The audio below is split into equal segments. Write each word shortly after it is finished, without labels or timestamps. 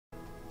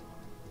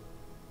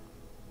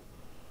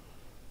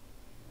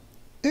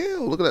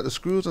Ew, looking at the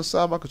screws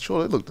inside my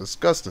controller, they look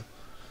disgusting.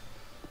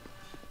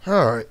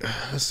 Alright,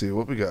 let's see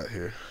what we got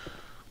here.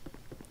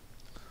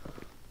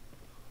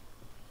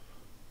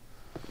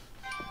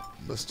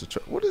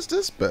 What is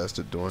this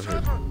bastard doing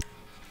here?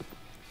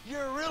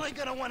 You're really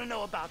gonna want to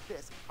know about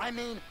this. I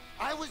mean,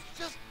 I was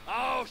just...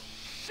 Oh,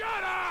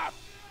 shut up!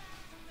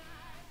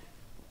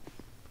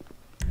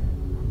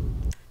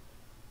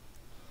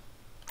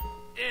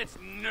 It's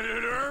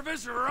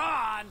Nervous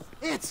Ron.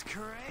 It's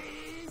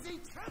Crazy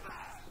Trevor!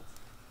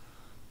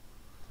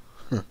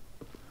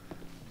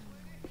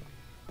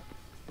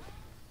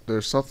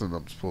 There's something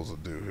I'm supposed to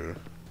do here.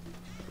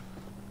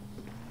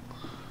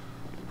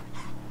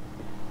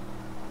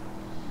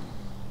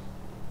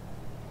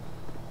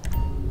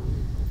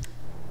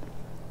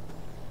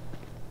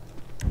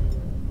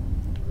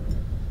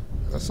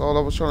 That's all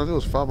I was trying to do,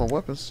 was find my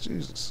weapons.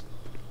 Jesus.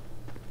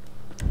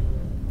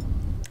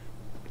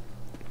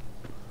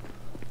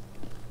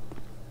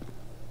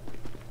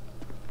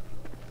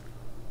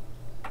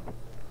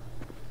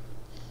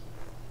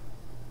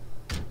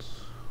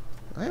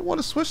 I didn't want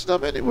to switch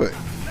them anyway.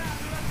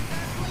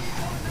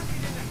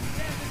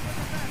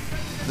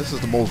 This is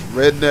the most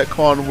redneck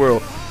car in the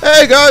world.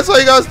 Hey guys, how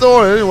you guys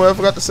doing? Anyway, I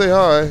forgot to say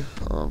hi.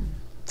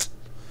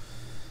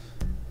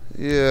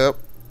 Yeah.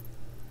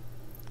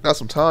 Got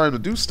some time to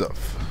do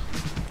stuff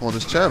on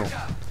this channel.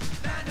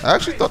 I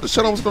actually thought the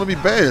channel was going to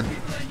be banned,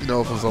 you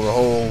know, because of the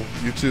whole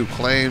YouTube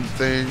claim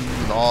thing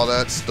and all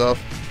that stuff.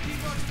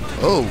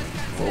 Oh.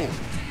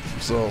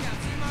 So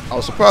I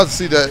was surprised to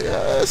see that.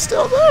 Yeah, it's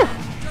still there.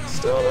 It's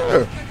still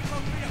there.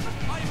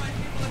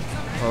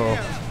 Oh,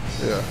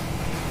 yeah.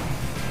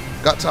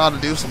 Got time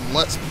to do some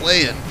Let's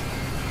Playing.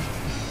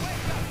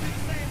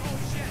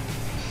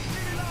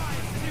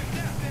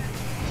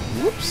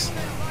 Whoops.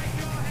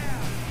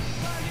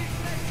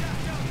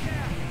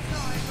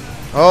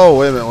 Oh,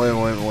 wait a minute.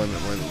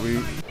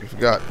 We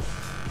forgot.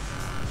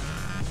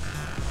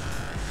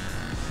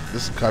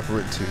 This is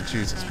copyrighted too.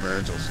 Jesus,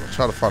 man. Just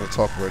try to find a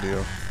talk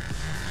radio.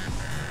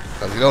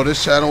 Cause you know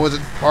this channel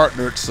isn't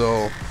partnered,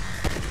 so.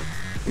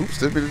 Oops,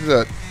 didn't mean to do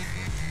that.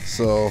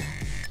 So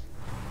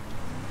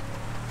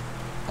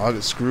I'll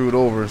get screwed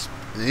over.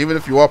 And even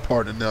if you are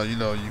partnered now, you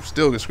know you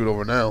still get screwed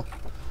over now.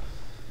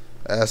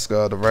 Ask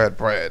the Rad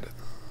Brad.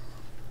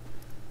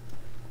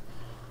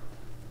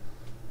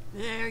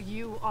 There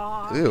you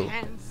are, Ew.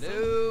 handsome.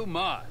 New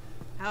Mud.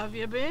 How have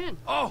you been?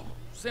 Oh,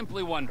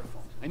 simply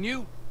wonderful. And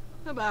you?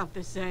 About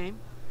the same.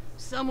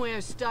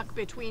 Somewhere stuck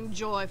between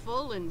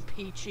joyful and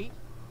peachy.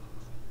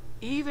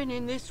 Even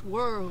in this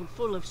world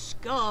full of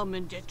scum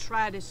and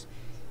detritus,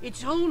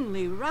 it's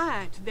only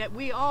right that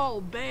we all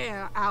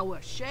bear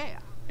our share.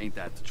 Ain't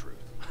that the truth?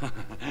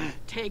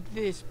 Take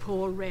this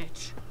poor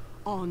wretch,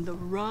 on the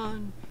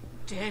run,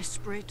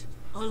 desperate,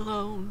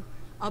 alone,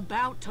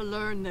 about to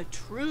learn the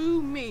true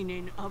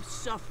meaning of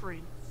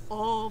suffering,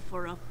 all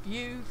for a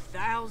few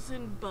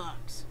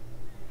 $1,000.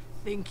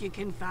 Think you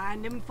can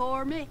find him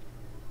for me?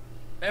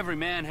 Every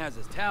man has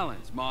his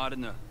talents, Maud,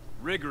 and the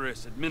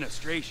rigorous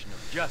administration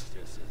of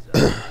justice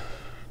is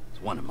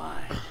one of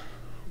mine.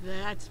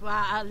 That's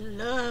why I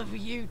love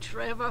you,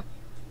 Trevor.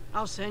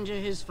 I'll send you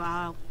his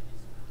file.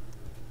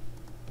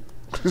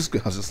 This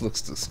guy just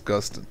looks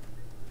disgusting.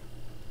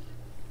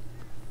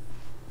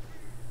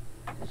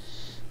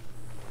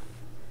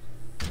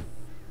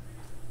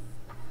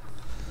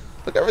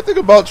 Look, everything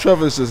about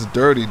Trevor is just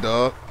dirty,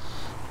 dog.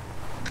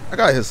 I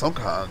gotta hear some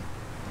kind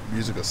of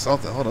music or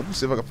something. Hold on, let me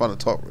see if I can find a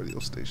talk radio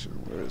station.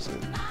 Where is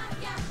it?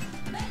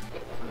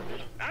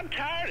 I'm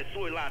tired of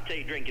soy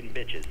latte drinking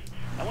bitches.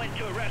 I went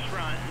to a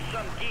restaurant and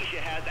some geisha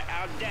has the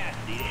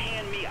audacity to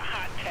hand me a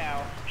hot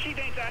towel. She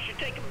thinks I should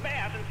take a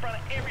bath in front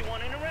of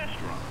everyone in the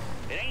restaurant.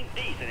 It ain't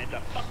decent, it's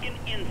a fucking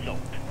insult.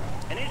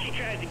 And then she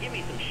tries to give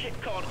me some shit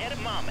called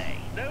edamame.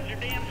 Those are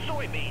damn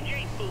soybeans, you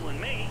ain't fooling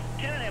me.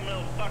 10 of them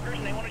little fuckers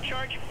and they want to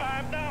charge you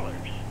 $5.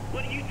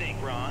 What do you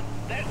think, Ron?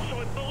 That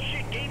soy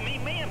bullshit gave me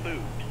man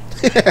boobs.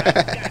 I've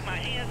got my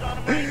hands on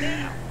them right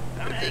now.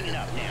 I'm hanging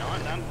up now,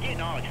 I'm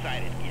getting all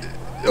excited again.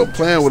 Yo,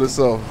 playing with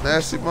itself.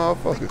 Nasty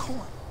motherfucker.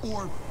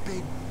 Or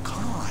Big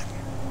Con.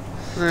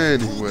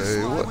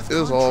 Anyway, what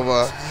is all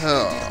about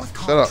hell?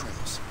 Shut up.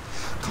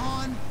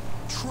 Con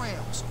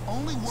trails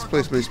only work.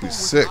 This place makes me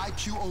sick.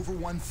 IQ over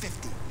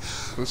 150.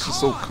 This is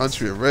so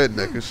country and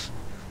redneckish.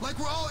 Like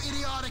we're all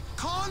idiotic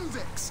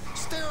convicts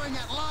staring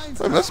at lines.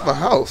 Hey, that's my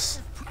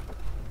house.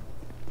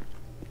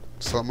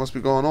 Something must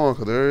be going on,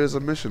 because there is a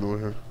mission over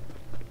here.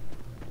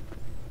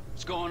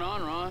 What's going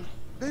on, Ron?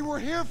 They were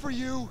here for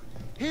you.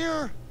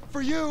 Here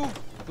for you.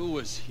 Who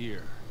was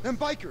here? Them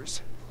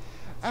bikers.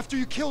 After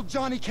you killed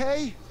Johnny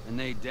K. And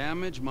they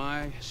damage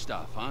my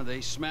stuff, huh?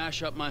 They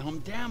smash up my home,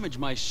 damage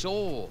my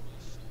soul.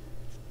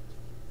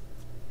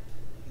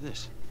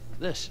 This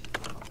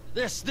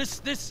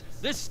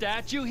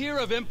statue here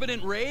of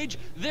impotent rage,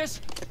 this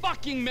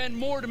fucking meant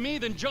more to me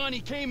than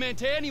Johnny K meant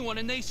to anyone,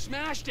 and they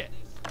smashed it.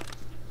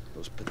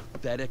 Those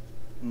pathetic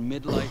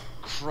midlife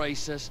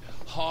crisis,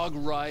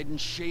 hog-riding,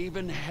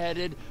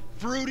 shaven-headed,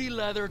 fruity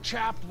leather,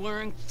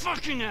 chapped-wearing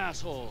fucking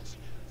assholes.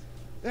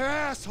 They're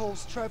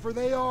assholes, Trevor.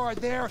 They are.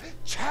 They're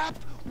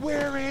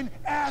chap-wearing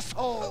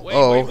assholes.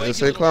 Oh, it's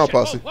you a little clown shit.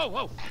 posse. Whoa,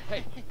 whoa, whoa.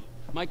 Hey,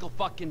 Michael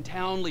fucking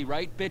Townley,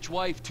 right? Bitch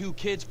wife, 2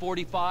 kids,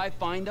 45.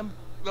 Find him.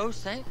 Los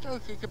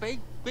Santos is a big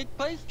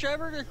place,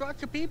 Trevor. There's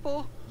lots of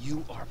people.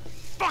 You are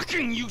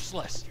fucking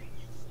useless.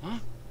 Huh?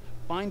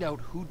 Find out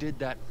who did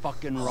that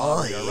fucking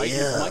robbery, all right?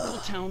 If Michael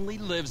Townley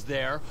lives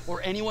there,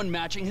 or anyone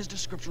matching his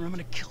description, I'm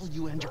gonna kill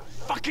you and your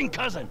fucking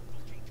cousin.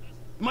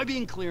 Am I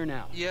being clear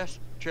now? Yes,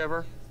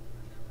 Trevor.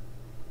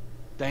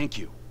 Thank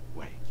you.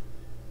 Wait.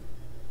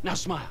 Now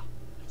smile.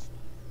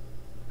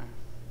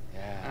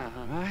 Yeah,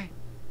 right?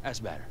 That's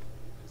better.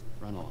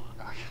 Run along.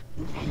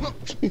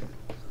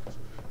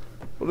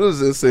 What does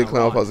this say, Now,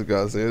 clown Ron, posse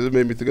guys? It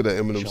made me think of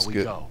that Eminem Shall we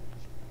skit. go?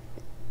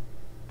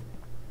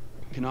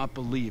 Cannot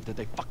believe that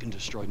they fucking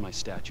destroyed my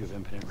statue of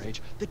impotent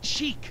rage. The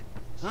cheek!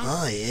 Huh?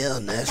 Oh yeah,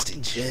 nasty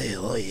J.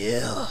 Oh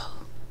yeah.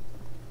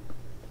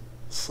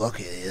 Suck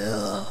it,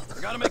 yeah.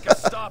 I gotta make a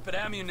stop at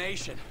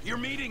ammunition. You're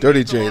meeting Dirty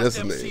me at the J, Lost that's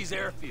the name. MC's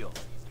airfield.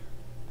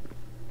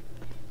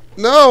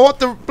 No, I want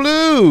the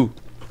blue.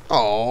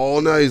 Oh,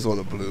 now he's on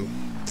the blue.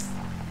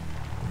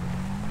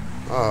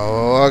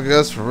 Oh, I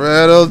guess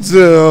red'll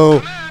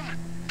do.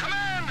 Come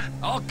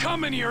in! I'll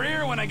come in your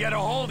ear when I get a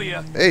hold of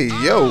you. Hey,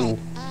 yo.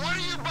 What are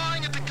you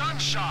buying at the gun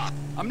shop?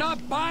 I'm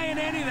not buying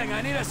anything.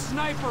 I need a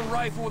sniper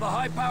rifle with a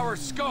high-power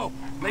scope.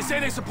 They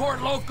say they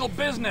support local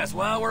business.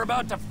 Well, we're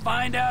about to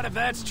find out if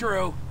that's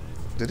true.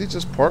 Did he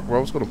just park where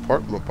I was going to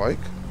park my bike?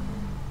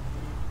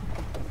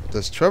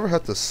 Does Trevor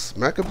have to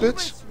smack a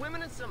bitch?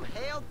 Swimming in some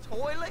hell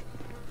toilet?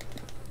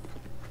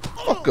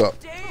 Fuck up.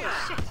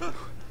 Damn!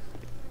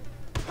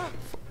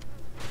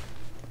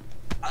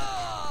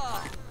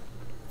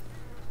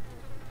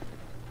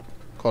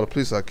 Call the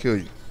police, I'll kill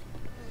you.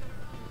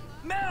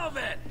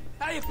 Melvin!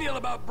 How you feel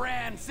about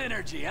brand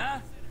synergy, huh?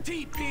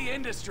 TP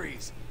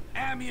Industries.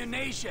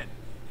 Ammunition.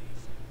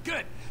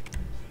 Good.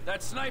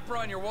 That sniper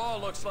on your wall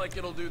looks like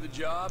it'll do the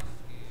job.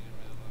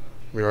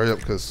 Let me hurry up,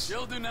 because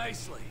You'll do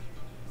nicely.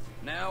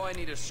 Now I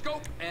need a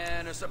scope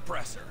and a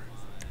suppressor.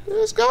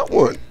 it's got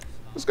one.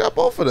 It's got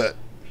both of that.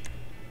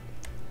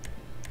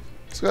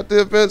 It's got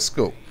the event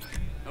scope.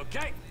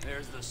 Okay,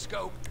 there's the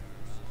scope.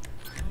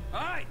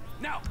 Alright,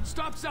 now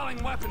stop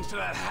selling weapons to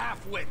that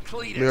half-wit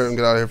Cletus. Let me hurry and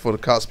get out of here before the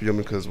cops be on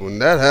me, because when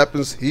that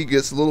happens, he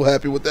gets a little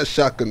happy with that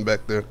shotgun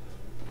back there.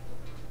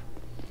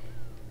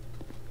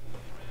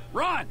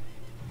 Ron!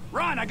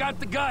 Ron, I got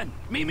the gun.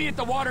 Meet me at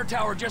the water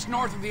tower just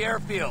north of the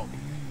airfield.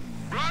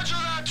 Roger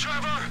that,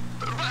 Trevor.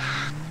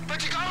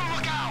 But you gotta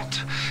look out,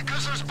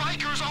 because there's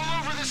bikers all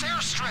over this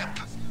airstrip.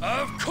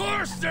 Of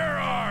course there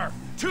are!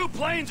 2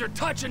 planes are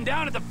touching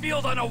down at the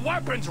field on a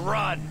weapons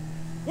run.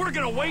 We're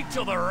gonna wait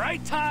till the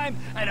right time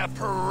and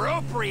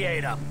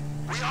appropriate them.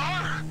 We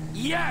are?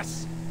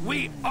 Yes,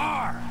 we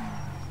are.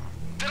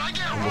 Did I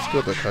get it Almost wrong?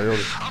 killed that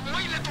coyote. I'm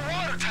waiting at the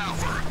water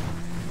tower.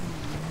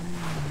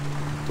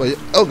 But,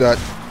 oh god.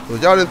 Well,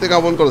 y'all didn't think I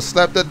wasn't going to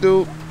slap that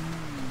dude?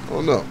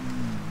 Oh no.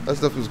 That's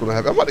definitely what's going to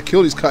happen. I'm about to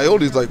kill these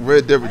coyotes like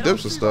Red Dead Redemption I don't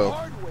see the style.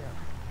 hardware,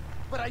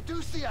 but I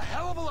do see a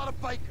hell of a lot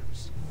of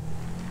bikers.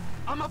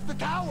 I'm up the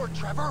tower,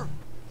 Trevor.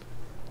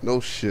 No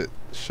shit.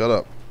 Shut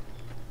up.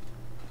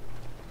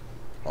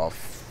 Oh,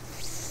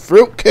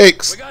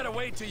 fruitcakes. We gotta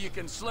wait till you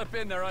can slip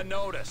in there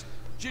unnoticed.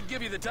 Should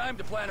give you the time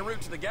to plan a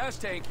route to the gas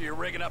tank you're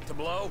rigging up to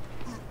blow.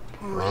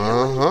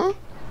 Uh-huh.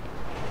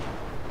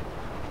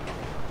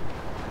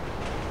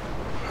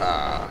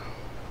 Ah.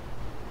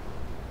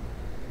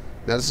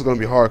 Now this is going to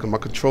be hard because my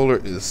controller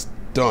is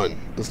done.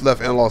 This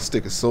left analog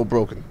stick is so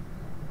broken.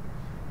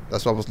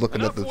 That's why I was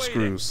looking Enough at the waiting.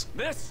 screws.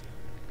 This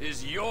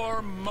is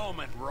your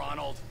moment,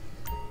 Ronald.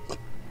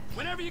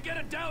 Whenever you get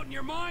a doubt in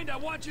your mind, I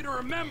want you to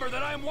remember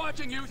that I'm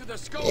watching you through the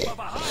scope of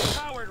a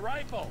high-powered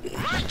rifle.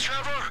 Right,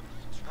 Trevor.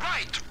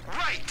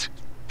 Right.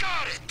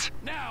 Got it.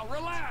 Now,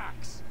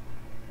 relax.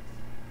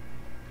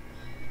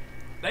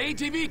 The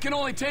ATV can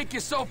only take you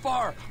so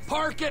far.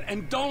 Park it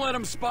and don't let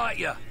them spot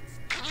you.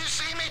 Can you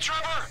see me,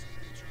 Trevor?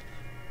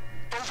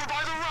 Over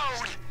by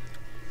the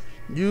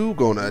road. You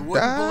gonna You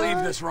wouldn't die?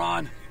 believe this,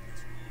 Ron.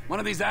 One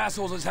of these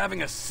assholes is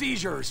having a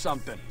seizure or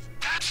something.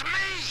 That's me.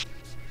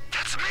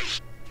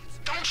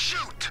 Don't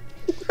shoot.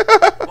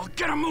 Well,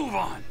 get a move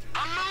on.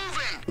 I'm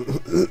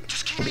moving.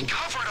 Just keep me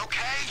covered,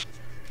 okay?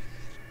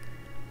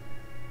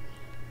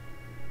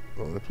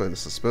 Oh, they're playing the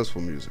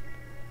suspenseful music.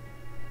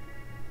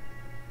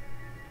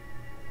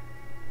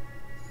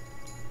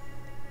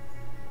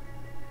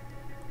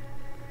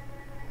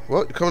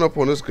 Well, you're coming up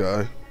on this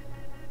guy.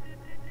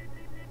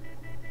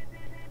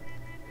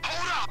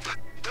 Hold up.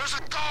 There's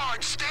a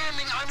guard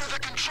standing under the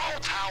control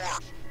tower.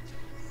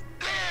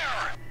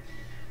 There.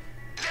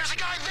 There's a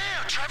guy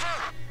there,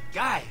 Trevor.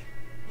 Guy?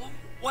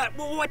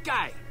 What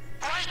guy?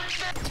 Right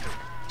there.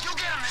 You'll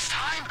get him this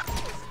time.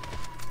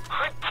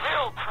 Good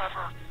kill,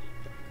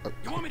 Trevor.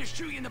 You want me to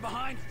shoot you in the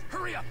behind?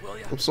 Hurry up, will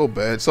you? I'm so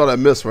bad. Saw that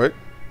miss, right?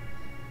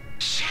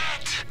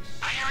 Shit.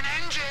 I hear an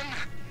engine.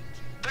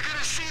 They're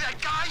gonna see that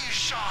guy you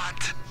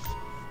shot.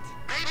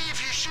 Maybe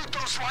if you shoot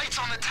those lights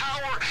on the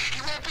tower,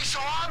 he won't be so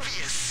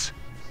obvious.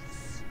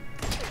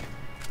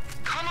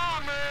 Come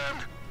on,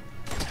 man.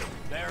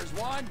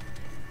 one.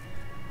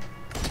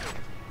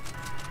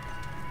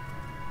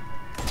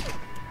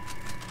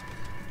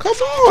 Come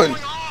on.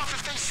 Going off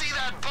if they see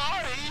that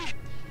body.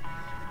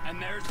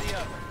 And there's the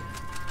other.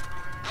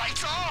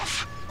 Lights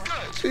off.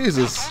 Good.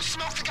 Jesus. Now don't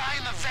smoke the guy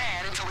in the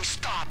van until he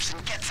stops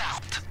and gets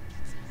out.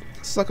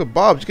 Sucker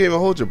Bob, you can't even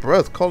hold your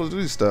breath. Call of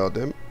Duty style,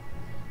 damn it.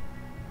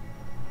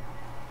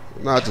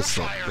 Nah, I just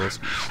suck. Fire.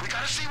 We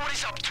gotta see what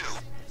he's up to.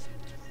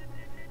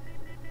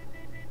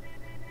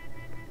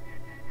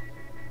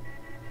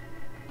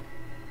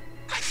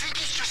 I think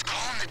he's just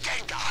calling the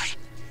dead guy.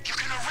 You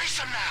can erase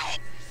him now.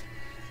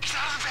 He's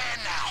out of the van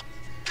now.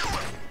 Do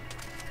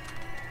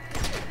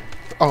it.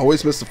 Oh,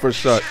 always missed the first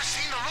shot. Should have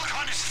seen the look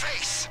on his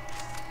face.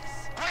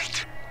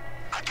 Wait.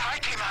 A guy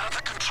came out of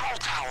the control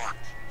tower.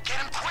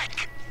 Get him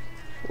quick.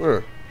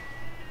 Where?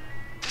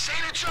 This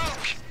ain't a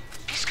joke.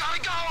 He's gotta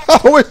go. I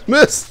always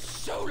missed.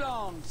 So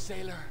long,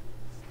 sailor.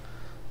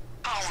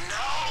 Oh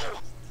no.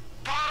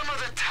 Bottom of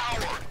the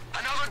tower.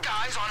 Another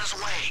guy's on his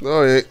way.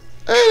 No, he ain't.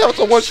 Hey, that was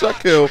a one-shot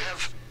kill.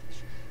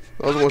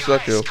 That was a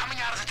one-shot kill. Coming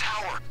out of the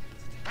tower.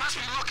 Must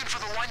be looking for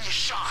the one you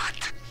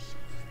shot.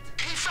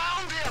 He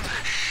found him.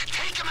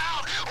 Take him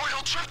out, or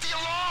he'll trip the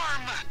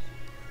alarm.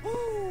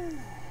 Woo!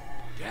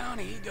 Down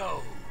he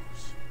goes.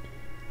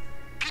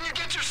 Can you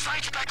get your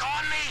sights back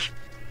on me?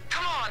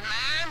 Come on,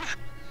 man.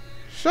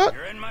 Shut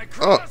You're in my up.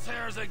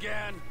 crosshairs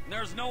again.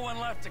 There's no one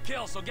left to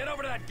kill, so get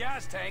over to that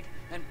gas tank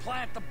and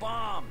plant the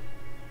bomb.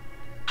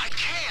 I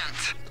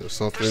can't. There's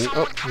something There's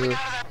someone up coming here.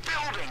 out of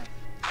that building.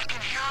 I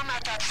can hear him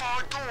at that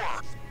far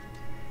door.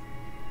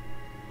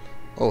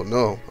 Oh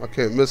no, I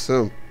can't miss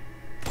him.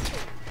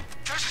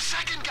 There's a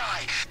second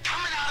guy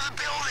coming out of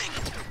the building.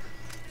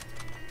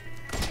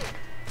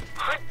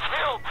 Good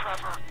kill,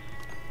 Trevor.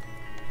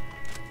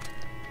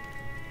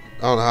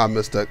 I don't know how I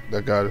missed that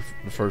guy the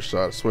first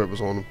shot. I swear it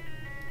was on him.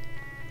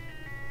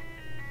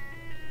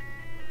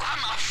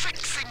 I'm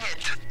fixing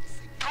it.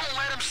 Don't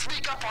let him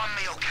sneak up on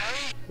me,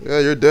 okay? Yeah,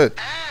 you're dead.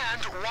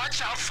 And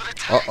watch out for the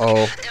tank.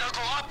 Uh-oh. It'll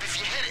go up if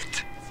you hit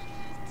it.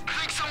 I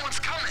think someone's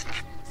coming.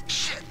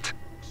 Shit.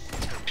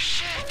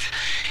 Shit.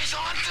 He's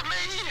on to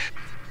me.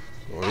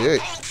 Oh, he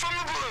ain't. Bolt from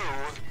the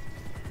blue.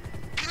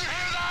 Can you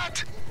hear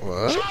that?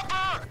 What?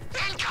 Chopper,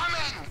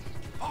 incoming.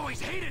 Always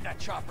hated that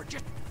chopper.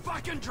 Just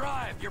fucking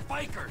drive. You're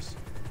bikers.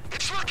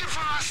 It's looking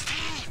for us, T.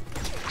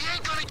 We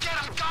ain't gonna get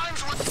him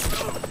guns with...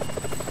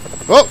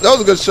 Oh, that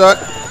was a good shot.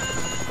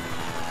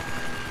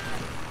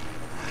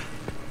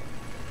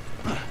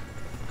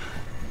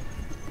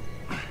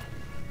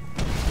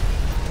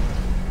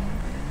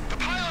 The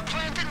pilot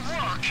plan didn't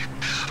work,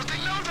 but they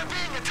know they're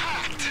being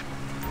attacked.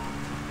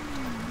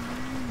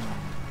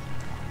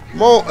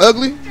 Come on,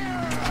 ugly.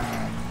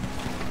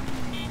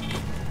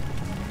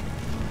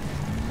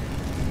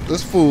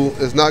 This fool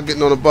is not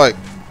getting on a bike.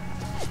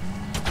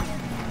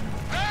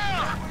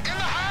 There! In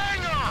the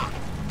hangar!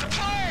 The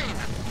plane!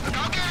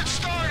 I'll get it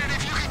started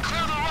if you can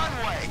clear the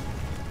runway.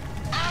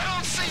 I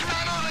don't see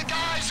none of the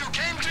guys who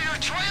came to your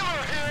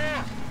trailer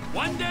here.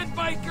 One dead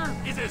biker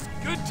is as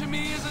good to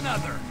me as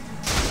another.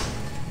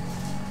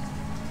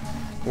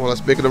 Come on,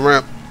 let's make it a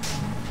ramp.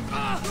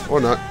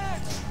 Or not.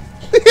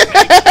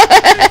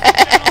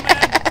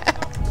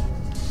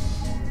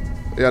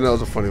 Yeah, I know it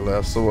was a funny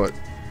laugh. So what?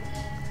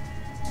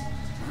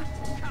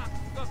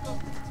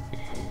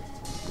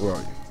 Where are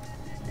you?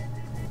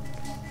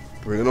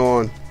 Bring it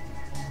on.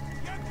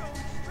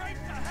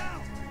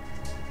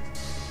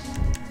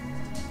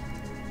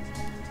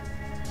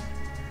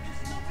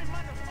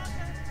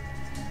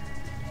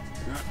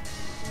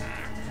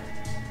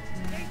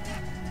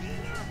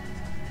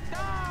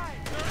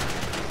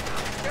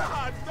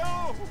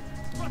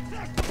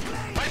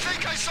 I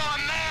think I saw a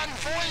man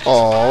void.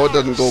 Oh, it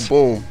doesn't go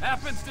boom.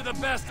 Happens to the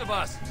best of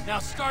us. Now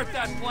start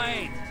that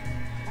plane.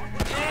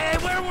 Hey,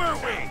 where were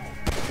we?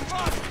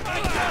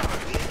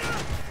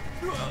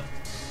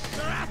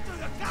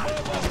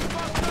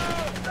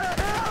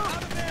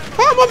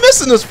 How am I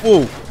missing this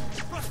fool?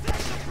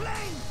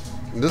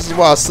 And this is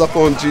why I suck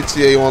on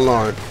GTA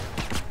Online.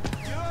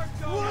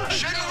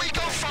 Shouldn't we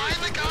go find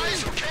the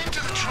guys who came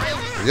to the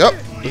trailer? Yep,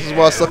 this is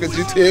why I suck at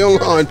GTA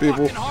Online,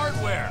 people. Fucking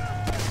hardware.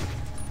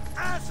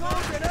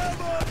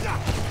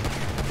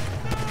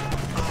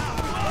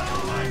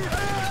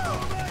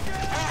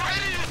 We're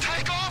ready to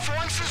take off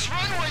once this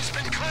runway's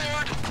been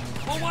cleared.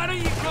 Well, why don't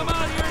you come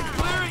out here and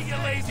clear it, you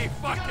lazy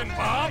fucking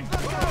bomb?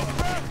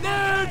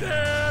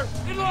 There.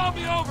 It'll all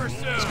be over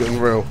soon. It's getting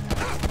real.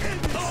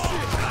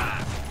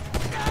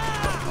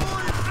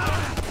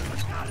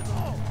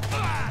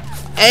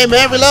 Hey,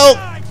 man, reload.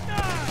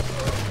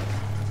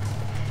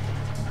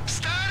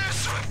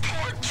 Status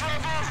report,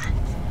 Trevor.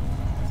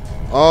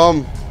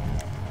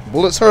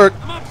 Bullets hurt.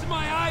 I'm up to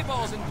my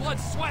eyeballs in blood,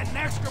 sweat, and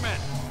excrement.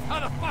 How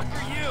the fuck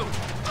are you?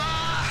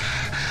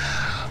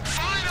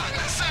 Fine on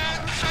this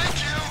end, thank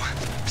you.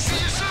 See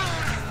you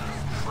soon.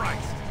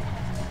 Christ.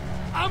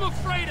 I'm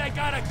afraid I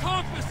gotta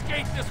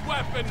confiscate this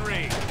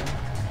weaponry.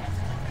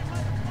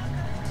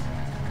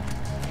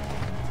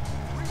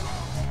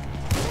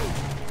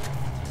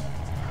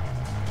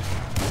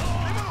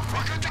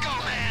 We're good to go,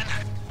 man.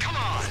 Come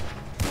on.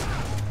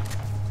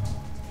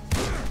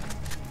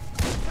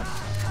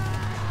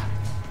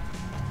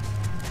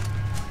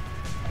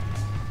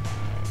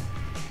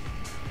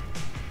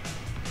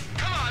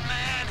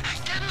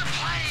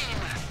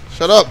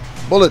 Shut up.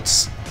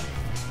 Bullets.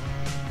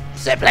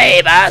 C'est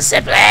plane, boss.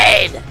 C'est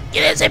plane.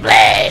 Get in the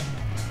plane.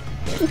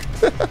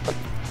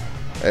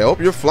 Hey, I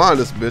hope you're flying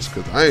this bitch,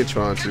 because I ain't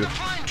trying to.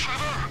 Plane,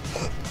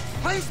 Trevor.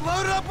 Plane's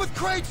loaded up with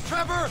crates,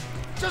 Trevor!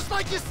 Just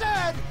like you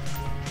said!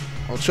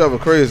 Oh, Trevor,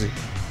 crazy.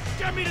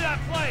 Get me to that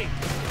plane!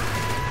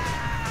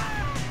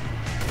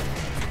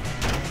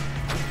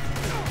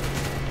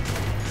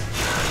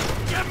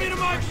 Get me to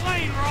my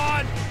plane,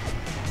 Rod!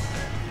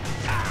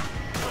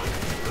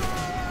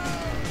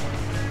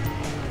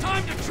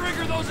 Time to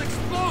trigger those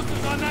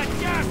explosives on that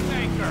gas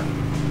tanker!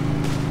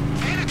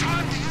 Ain't it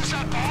time to use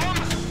that bomb?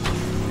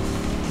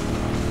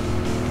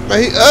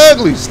 Man, he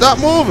ugly. Stop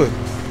moving.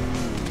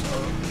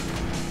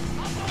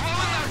 Blowing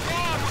that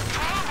bomb would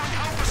probably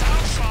help us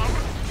out some.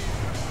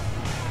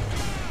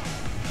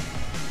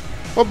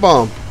 What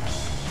bomb?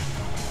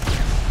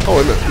 Oh,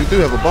 wait a minute. We do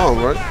have a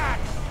bomb, right?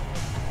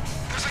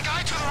 There's a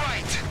guy to the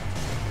right.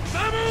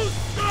 Vamos,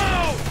 go!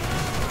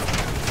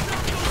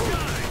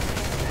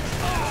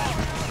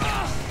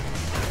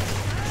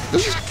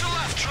 This is, Check the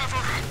left,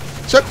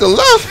 Trevor. check the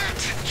left.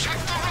 Shit, check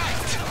the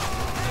right.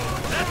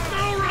 Let's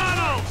go,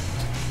 Ronald!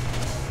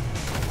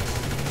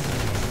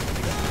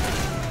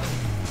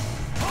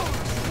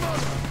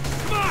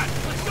 Come on,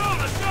 let's go,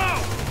 let's go!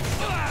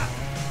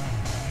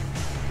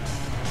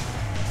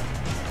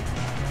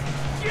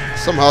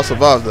 Somehow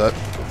survived that.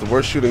 The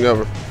worst shooting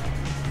ever.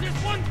 This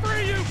one for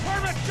you,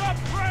 permit shop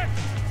prick!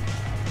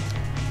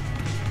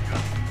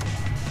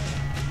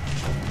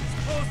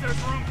 Suppose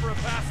there's room for a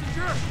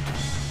passenger?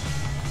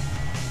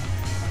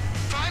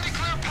 Find a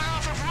clear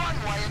path of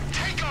runway and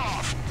take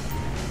off.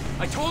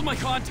 I told my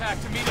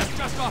contact to meet us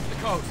just off the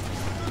coast.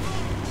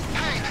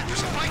 Hey,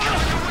 there's a bike on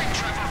your wing,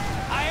 Trevor.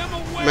 I am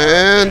aware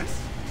Man. of this.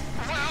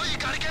 Well, you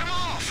gotta get him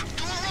off.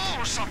 Do a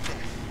roll or something.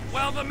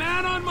 While the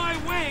man on my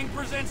wing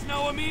presents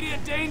no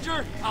immediate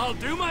danger, I'll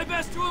do my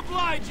best to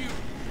oblige you.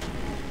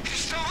 He's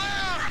still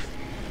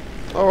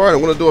there. Alright, I'm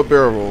going to do a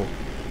barrel roll.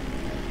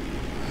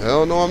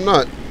 Hell no, I'm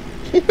not.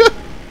 He ain't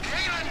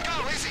letting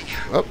go, is he?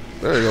 Oh,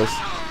 there he goes.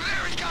 Oh,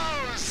 there he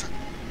goes.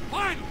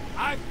 Fine,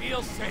 I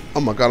feel safe. Oh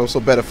my god, I'm so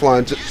bad at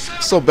flying.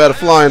 So bad at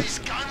flying.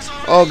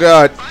 Oh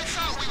god. I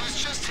thought we was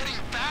just hitting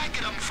back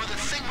at him for the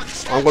thing with the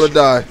statue. I'm going to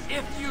die.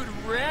 If you'd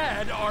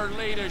read our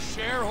latest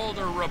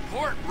shareholder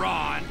report,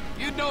 Ron,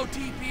 you'd know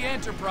TP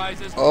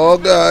Enterprises Oh, has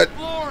been God.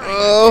 exploring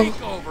Oh. a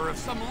takeover of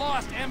some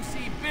lost MC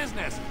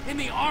business in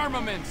the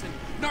armaments and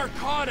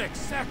narcotics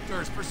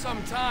sectors for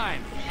some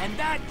time. And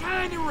that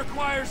kind of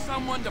requires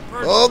someone to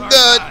purchase Oh our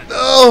god. guns.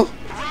 No.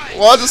 Right,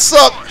 Why does it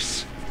suck? of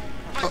course.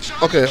 But Oh,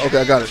 Johnny okay,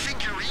 I got it.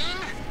 Figurine?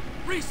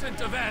 Recent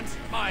events,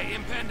 my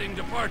impending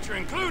departure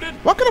included,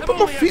 Why can't I have put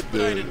my only feet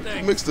there? expedited It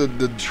things. makes the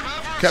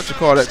Trevor capture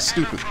card that Phillips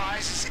stupid.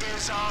 Enterprises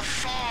is a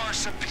far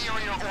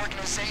superior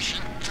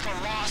organization to the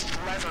Lost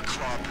Leather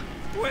Club.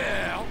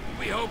 Well,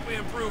 we hope we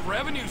improve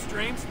revenue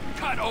streams,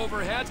 cut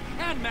overheads,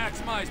 and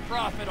maximize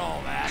profit,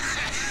 all that.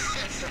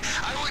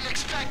 I wouldn't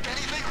expect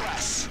anything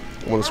less.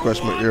 I want to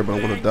scratch my ear, but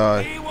I'm going to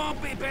die. He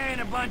won't be paying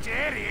a bunch of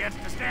idiots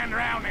to stand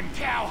around in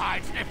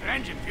cowhide sniffing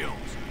engine fumes.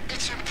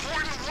 It's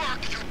important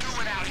work you're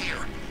doing out here.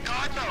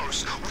 God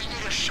knows, we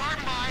need a sharp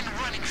mind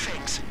running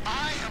things.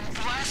 I am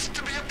blessed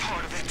to be a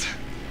part of it.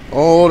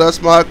 Oh,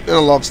 that's my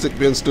analog stick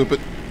being stupid.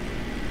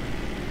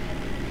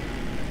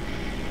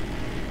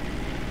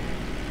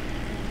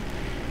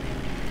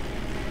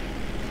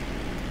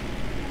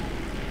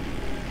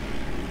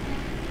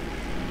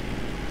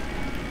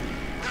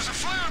 There's a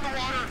flare in the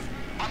water.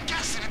 I'm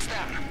guessing it's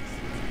them.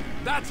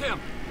 That's him.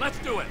 Let's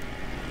do it.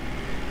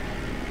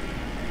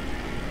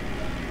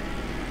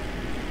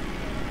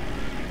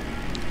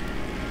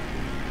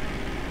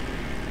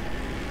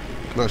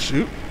 Can I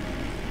shoot?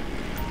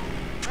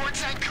 Fort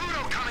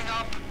Zancudo coming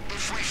up.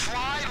 If we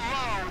fly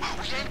low,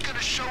 we ain't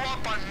gonna show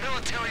up on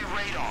military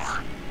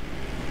radar.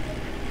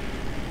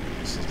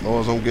 It's as low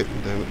as I'm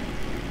getting, damn it.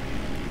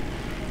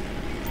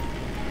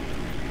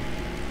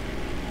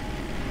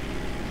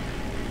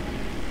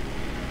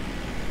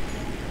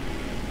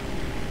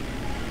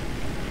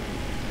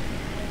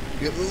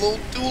 Getting a little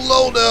too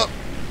low now.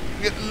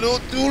 Getting a little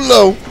too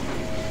low.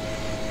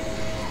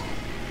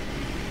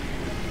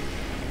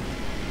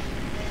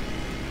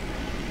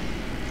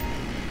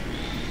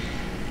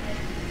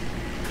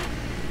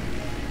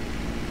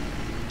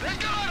 They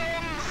got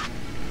him!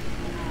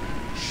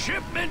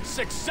 Shipment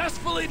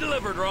successfully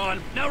delivered,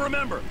 Ron. Now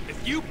remember,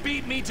 if you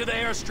beat me to the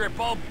airstrip,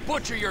 I'll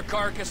butcher your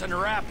carcass and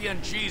wrap you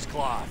in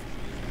cheesecloth.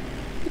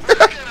 We're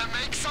gonna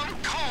make some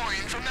coin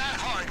from that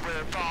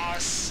hardware,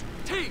 boss.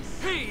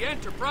 TP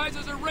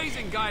Enterprises are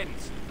raising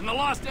guidance, and the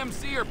Lost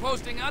MC are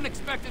posting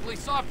unexpectedly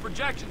soft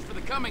projections for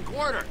the coming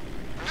quarter.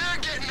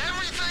 They're getting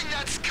everything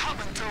that's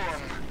coming to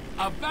them.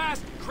 A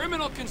vast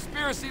criminal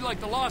conspiracy like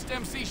the Lost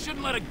MC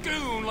shouldn't let a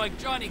goon like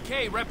Johnny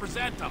K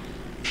represent them.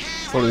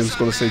 Thought he was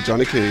going to say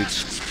Johnny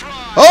Cage.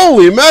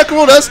 Holy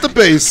mackerel, that's the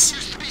base.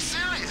 Used to be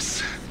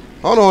serious.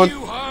 Hold on.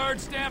 Two hard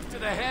stamps to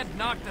the head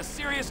knocked the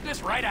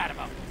seriousness right out of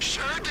him.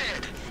 Sure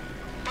did.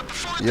 But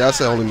before Yeah, I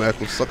said that, holy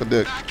mackerel, suck a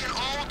dick. back in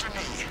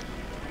Alderney.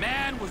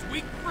 Man was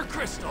weak for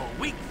crystal,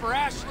 weak for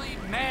Ashley,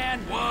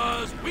 man,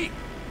 was weak.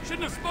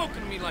 Shouldn't have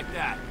spoken to me like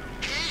that.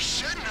 He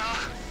shouldn't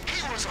have.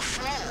 He was a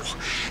fool,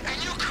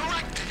 and you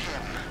corrected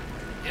him.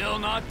 He'll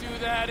not do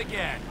that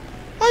again.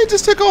 Why you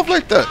just take off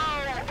like that?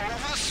 Oh,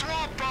 over the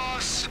swamp,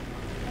 boss.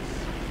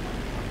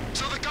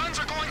 So the guns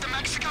are going to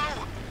Mexico?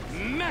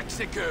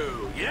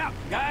 Mexico. Yep.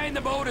 Guy in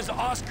the boat is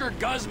Oscar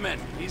Guzman.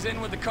 He's in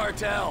with the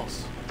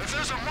cartels. If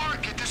there's a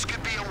market, this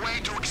could be a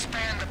way to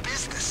expand the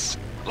business.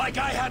 Like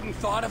I hadn't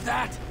thought of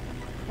that.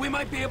 We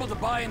might be able to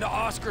buy into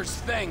Oscar's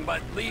thing,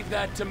 but leave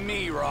that to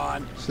me,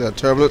 Ron. See that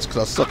turbulence?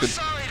 Because I suck I'm at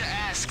sorry to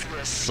ask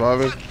this,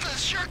 driving. but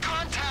does your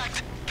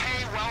contact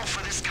pay well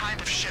for this kind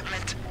of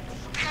shipment?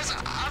 Because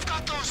I've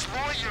got those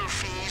lawyer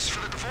fees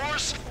for the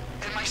divorce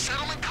and my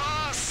settlement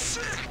costs.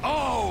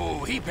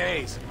 Oh, he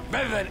pays.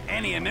 Better than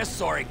any in this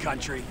sorry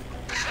country.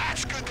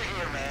 That's good to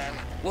hear, man.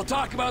 We'll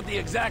talk about the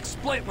exact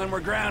split when we're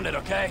grounded,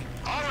 okay?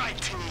 All right,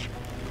 T.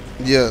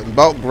 Yeah,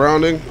 about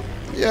grounding.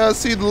 Yeah,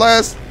 see the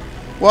last.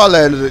 Well, I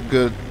landed it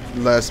good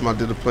the last time I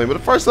did a plane, but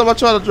the first time I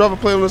tried to drive a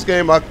plane on this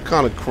game, I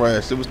kind of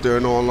crashed. It was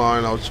during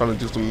online. I was trying to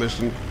do some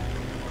mission,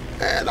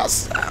 and I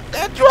stopped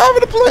at driving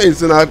the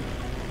planes, and I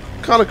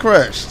kind of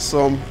crashed.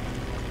 So I'm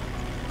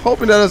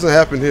hoping that doesn't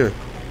happen here.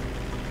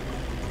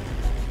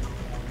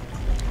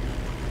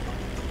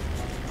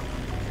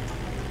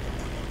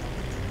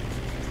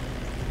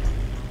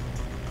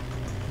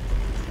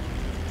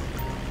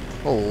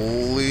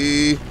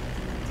 Holy.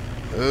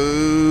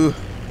 Oh.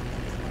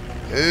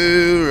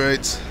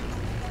 Alright.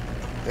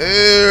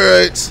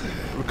 Alright.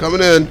 We're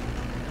coming in.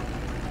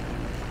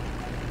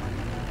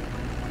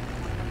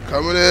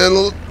 Coming in a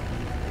little.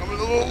 Coming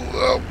a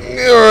little.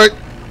 Alright.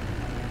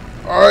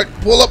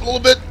 Alright. Pull up a little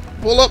bit.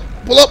 Pull up.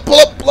 Pull up. Pull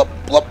up. Pull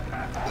up. Pull up.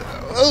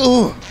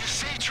 Oh. You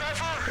see,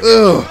 Trevor?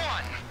 Ugh.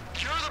 One,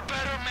 you're the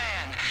better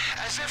man,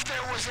 as if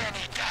there was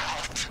any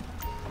doubt.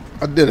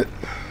 I did it.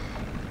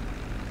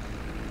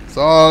 That's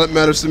all that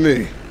matters to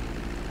me.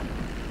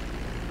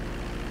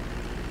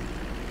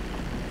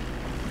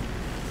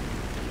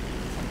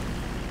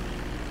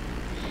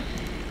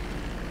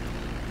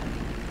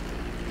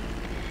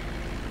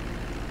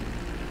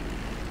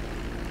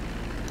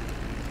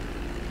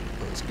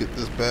 Let's get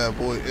this bad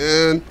boy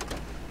in.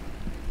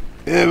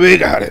 And we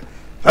got it.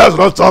 That's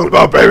what I'm talking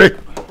about, baby.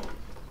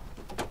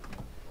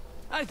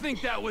 I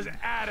think that was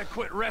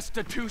adequate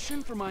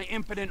restitution for my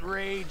impotent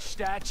rage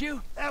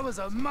statue. That was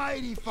a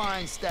mighty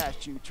fine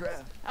statue,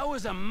 Trev. That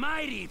was a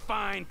mighty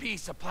fine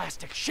piece of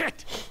plastic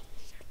shit.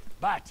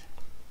 But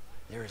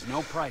there is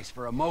no price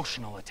for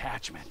emotional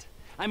attachment.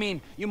 I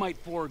mean, you might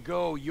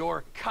forego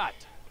your cut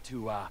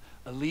to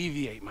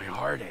alleviate my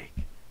heartache.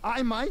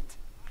 I might?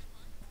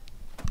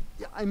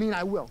 Yeah, I mean,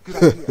 I will. Good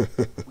idea.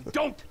 We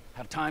don't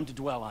have time to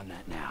dwell on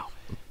that now,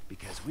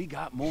 because we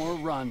got more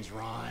runs,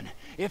 Ron.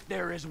 If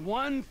there is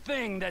one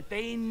thing that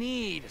they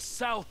need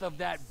south of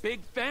that big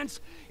fence,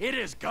 it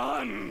is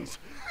guns.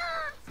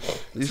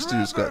 These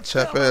dudes got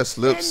chap-ass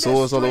lips,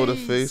 sores all over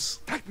their face.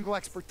 Technical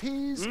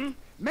expertise,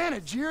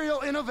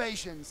 managerial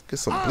innovations. Get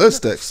some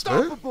blistex,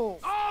 man. Unstoppable.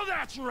 Oh,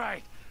 that's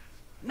right.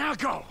 Now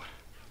go.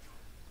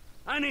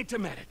 I need to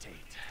meditate.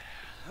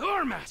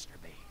 Or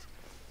masturbate.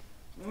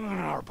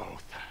 Or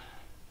both.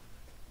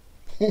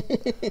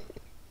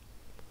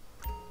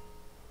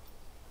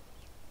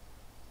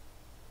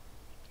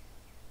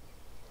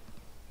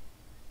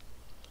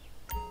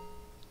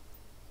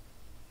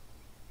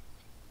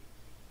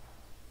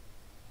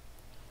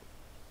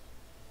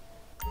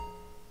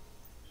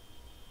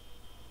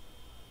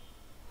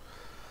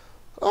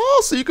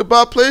 Oh, so you could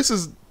buy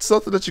places,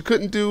 something that you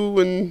couldn't do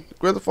in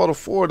Grand Theft Auto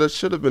 4 that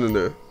should have been in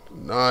there.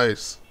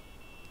 Nice.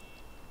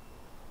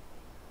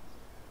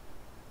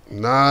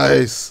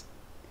 Nice.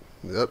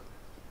 Yep.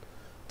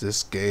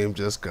 This game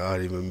just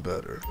got even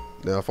better.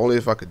 Now, if only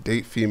if I could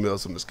date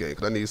females in this game,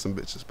 because I need some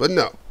bitches. But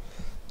no,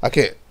 I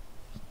can't.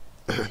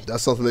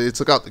 That's something they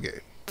took out the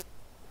game.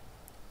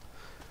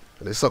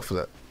 And they suck for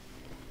that.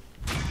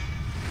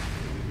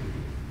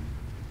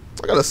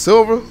 I got a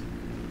silver.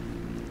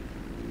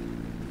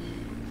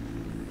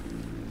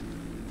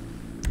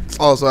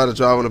 Also, I had to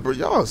drive on the bridge.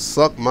 Y'all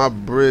suck my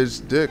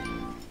bridge dick.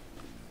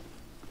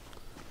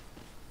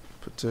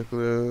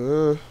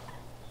 Particularly,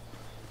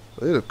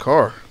 I need a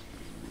car.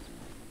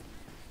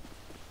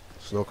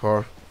 There's no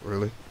car,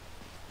 really.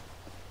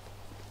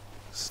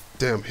 It's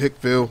damn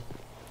Hickville.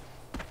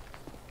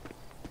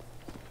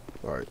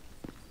 All right.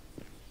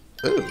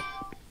 Ooh.